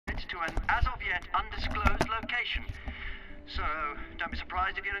to an as-of-yet undisclosed location. So, don't be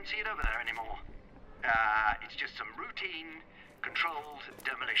surprised if you don't see it over there anymore. It's just some routine, controlled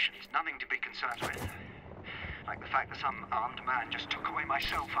demolitions. Nothing to be concerned with. Like the fact that some armed man just took away my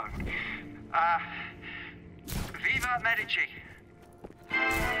cell phone. Viva Medici!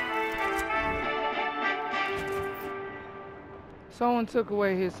 Someone took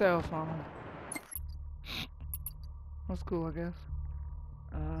away his cell phone. That's cool, I guess.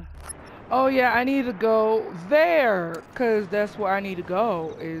 Oh yeah, I need to go there, cause that's where I need to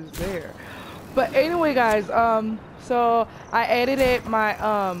go, is there. But anyway, guys, so I edited my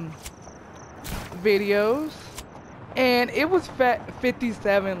videos, and it was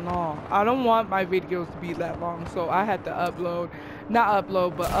 57 long. I don't want my videos to be that long, so I had to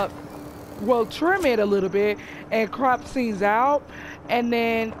trim it a little bit and crop scenes out, and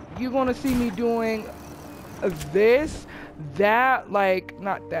then you're gonna see me doing this, that, like,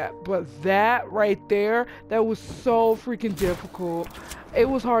 not that, but that right there. That was so freaking difficult. It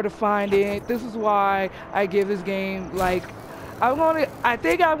was hard to find it. This is why I give this game, like, I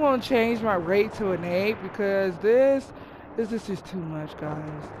think I'm gonna change my rate to an 8, because this is just too much, guys.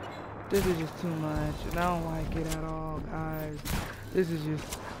 This is just too much, and I don't like it at all, guys. This is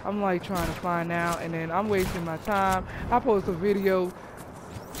just, I'm like trying to find out, and then I'm wasting my time. I post a video.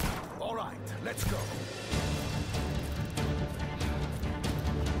 All right, let's go.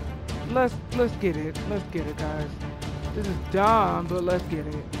 Let's get it. Let's get it, guys. This is dumb, but let's get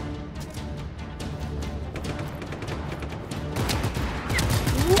it.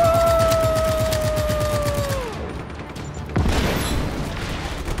 Whoa!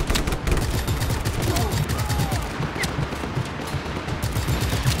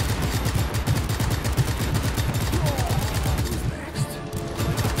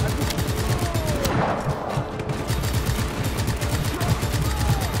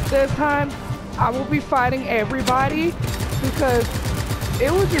 This time, I will be fighting everybody, because it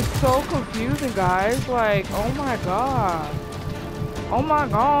was just so confusing, guys. Like, oh my god. Oh my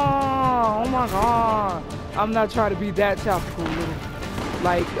god. Oh my god. I'm not trying to be that topical, little.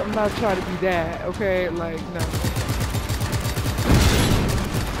 Like, I'm not trying to be that, okay? Like, no.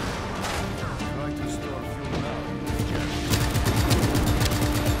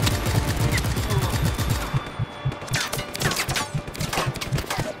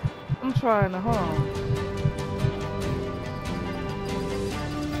 Trying to harm.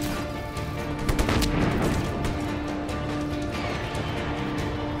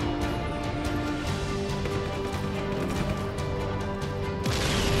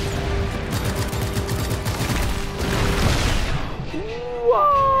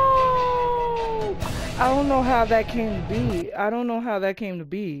 Whoa! I don't know how that came to be. I don't know how that came to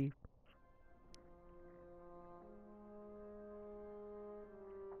be.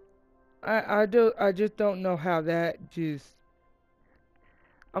 I just don't know how that just.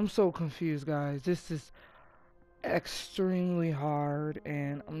 I'm so confused, guys. This is extremely hard,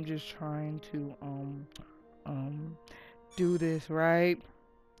 and I'm just trying to do this right.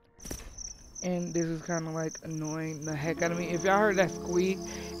 And this is kind of like annoying the heck out of me. If y'all heard that squeak,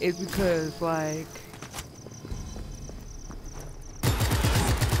 it's because like.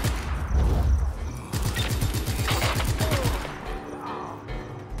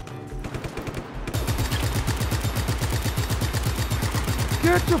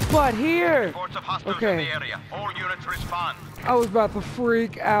 Get your butt here! Okay. All units respond. I was about to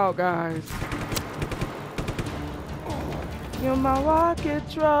freak out, guys. You're my rocket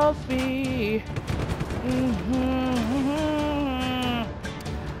trophy.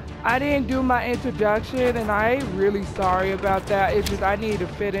 I didn't do my introduction, and I'm really sorry about that. It's just I need to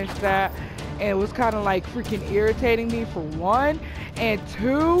finish that, and it was kind of like freaking irritating me for one, and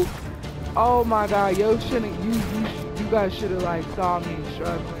two, oh my god, yo, shouldn't you guys should have like saw me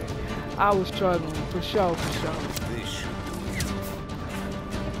struggling. I was struggling for sure, for sure.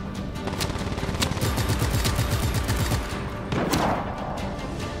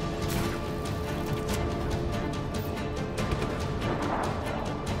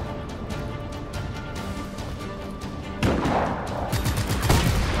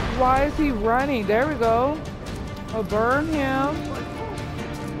 Why is he running? There we go. I'll burn him.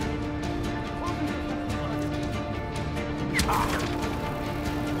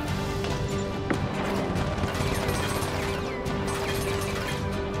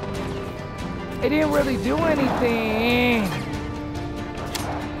 It didn't really do anything.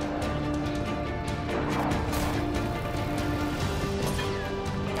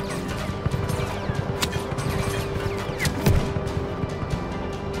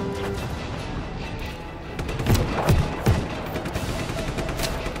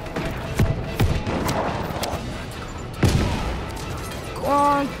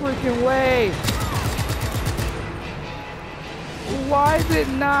 freaking way. Why is it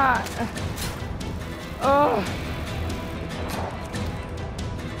not? Ugh.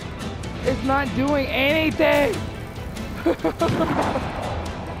 It's not doing anything.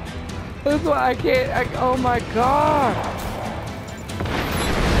 That's why I can't. Oh my god.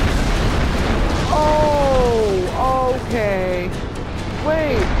 Oh, okay.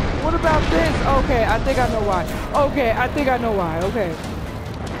 Wait, what about this? Okay, I think I know why. Okay, I think I know why. Okay.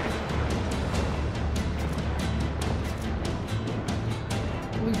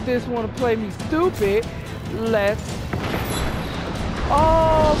 At least this want to play me stupid. Let's.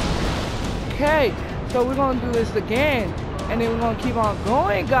 Okay, so we're gonna do this again, and then we're gonna keep on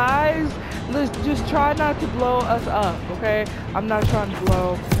going, guys. Let's just try not to blow us up, okay? I'm not trying to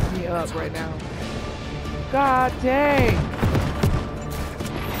blow me up right now. God dang.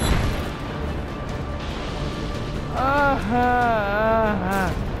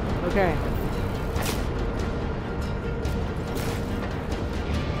 Okay.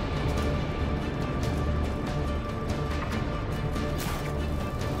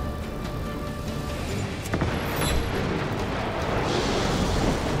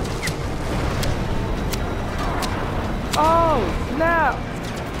 Oh, snap.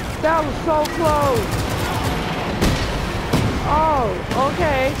 That was so close. Oh,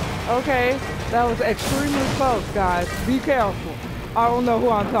 okay. Okay. That was extremely close, guys. Be careful. I don't know who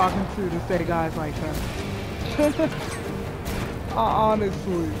I'm talking to say guys like that.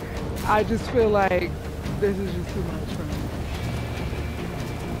 Honestly, I just feel like this is just too much for me.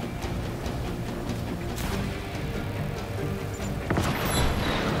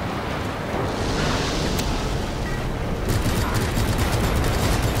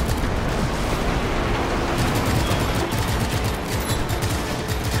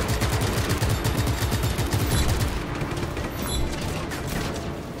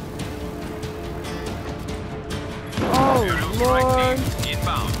 Lord.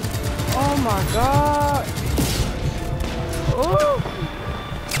 Oh my god. Oh.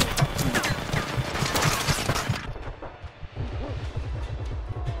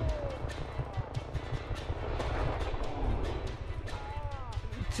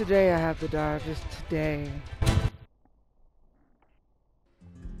 Today I have to die, just today.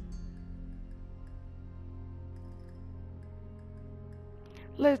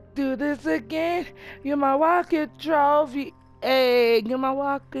 Let's do this again. You're my walking trophy. Hey, you're my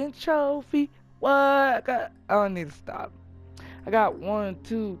walking trophy. What? I don't need to stop. I got 1,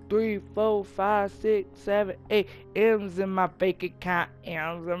 2, 3, 4, 5, 6, 7, 8 M's in my bank account.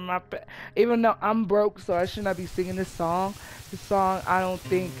 M's in my even though I'm broke, so I should not be singing this song. I don't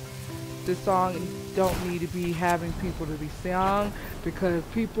think this song don't need to be having people to be sung because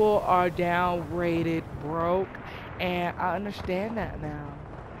people are down-rated broke, and I understand that now.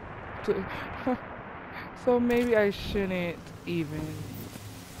 So maybe I shouldn't even.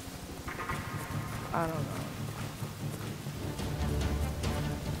 I don't know.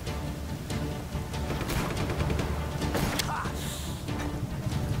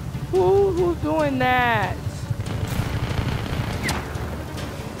 Who's doing that?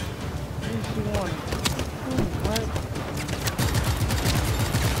 What?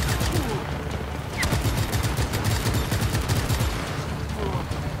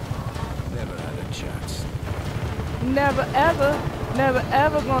 Never had a chance. Never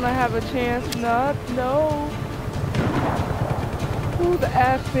ever gonna have a chance. No. Who's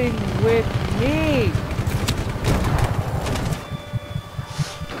effing with me?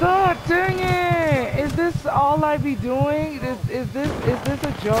 God dang it! Is this all I be doing? Is this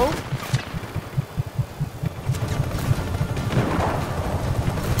a joke?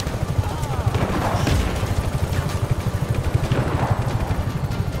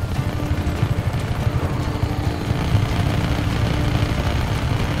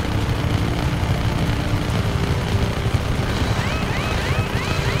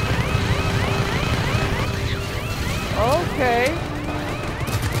 Okay.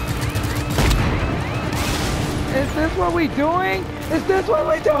 Is this what we doing? Is this what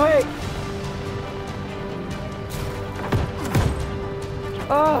we doing?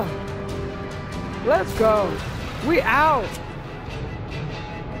 Let's go. We out.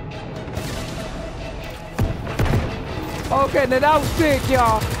 Okay, now that was sick,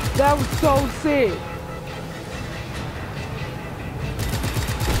 y'all. That was so sick.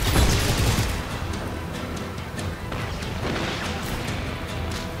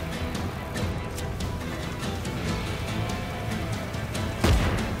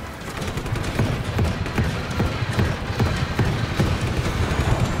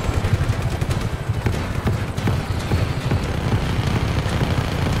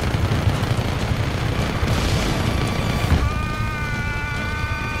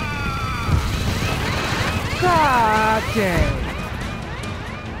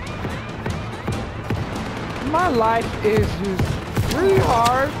 My life is just really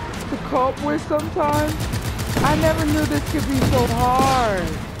hard to cope with sometimes. I never knew this could be so hard.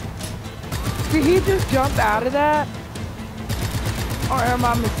 Did he just jump out of that? Or am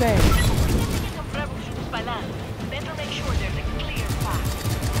I mistaken? Some troubleshoots by land. Better make sure there's a clear path.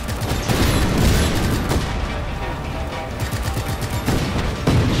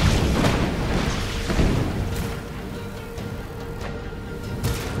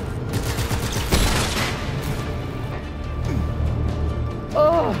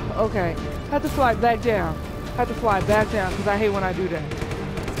 Oh, okay. Had to fly back down. Had to fly back down because I hate when I do that.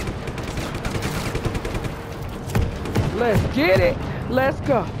 Let's get it. Let's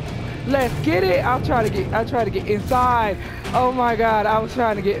go. Let's get it. I'll try to get inside. Oh my god, I was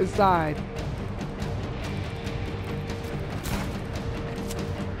trying to get inside.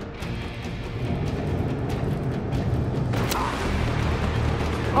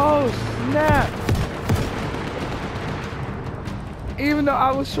 Oh snap. Even though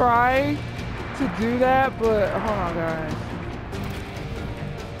I was trying to do that, but hold on guys.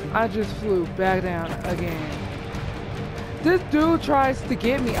 I just flew back down again. This dude tries to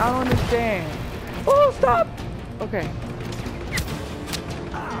get me. I don't understand. Oh, stop! Okay.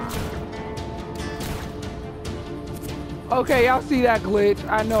 Okay, y'all see that glitch.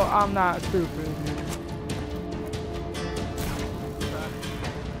 I know I'm not stupid.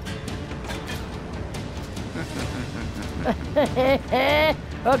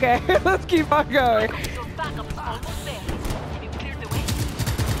 Okay, let's keep on going. Your backup is almost there. Have you cleared the way?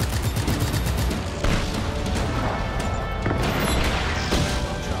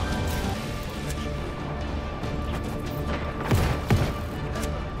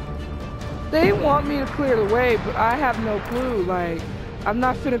 They want me to clear the way, but I have no clue. Like, I'm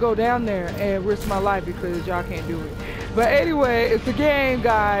not finna go down there and risk my life because y'all can't do it. But anyway, it's a game,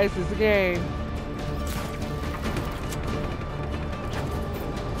 guys. It's a game.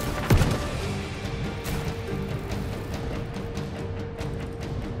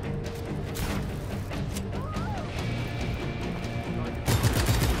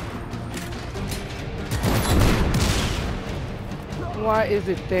 Why is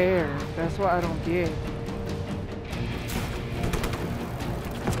it there? That's what I don't get.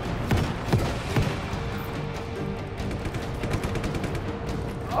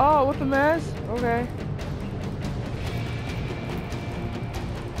 Oh, what the mess? Okay.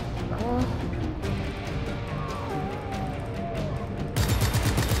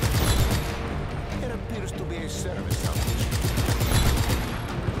 It appears to be a service outage.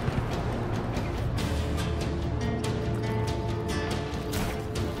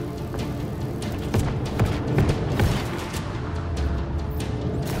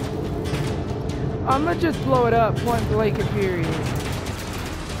 I'm gonna just blow it up, point blank and period. Here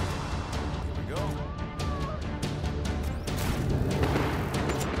we go.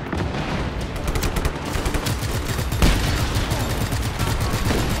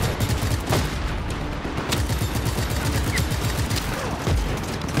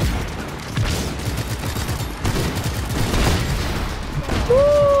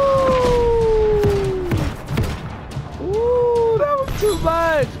 Ooh, that was too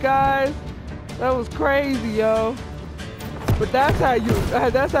much, guys. That was crazy, yo. But that's how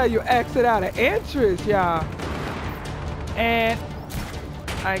you exit out of interest, y'all. And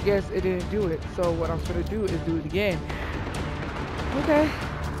I guess it didn't do it. So what I'm gonna do is do it again. Okay.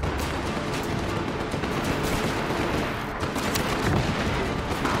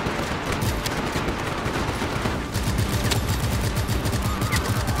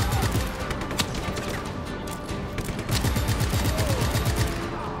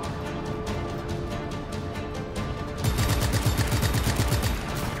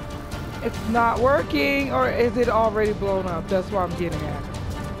 It's not working, or is it already blown up? That's what I'm getting at.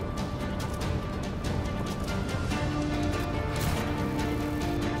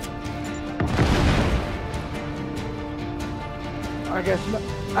 I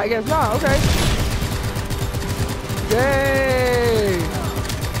guess not. Okay. Yay!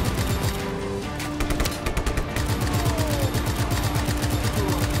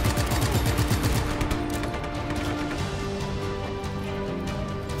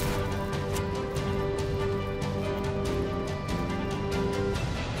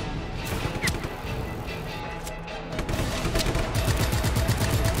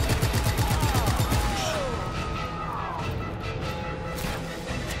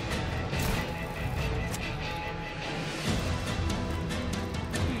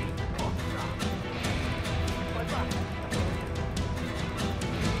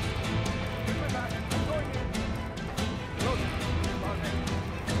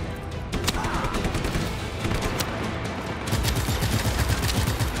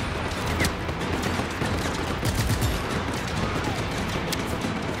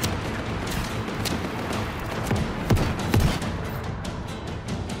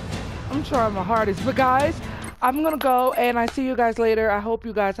 trying my hardest. But guys, I'm gonna go, and I see you guys later. I hope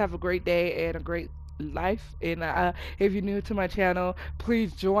you guys have a great day and a great life. And if you're new to my channel,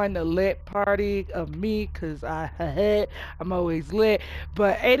 please join the lit party of me, because I'm always lit.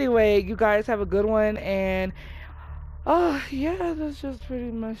 But anyway, you guys have a good one, and oh yeah, that's just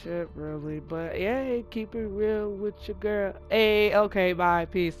pretty much it really. But yeah, keep it real with your girl. Hey, okay, bye,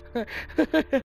 peace.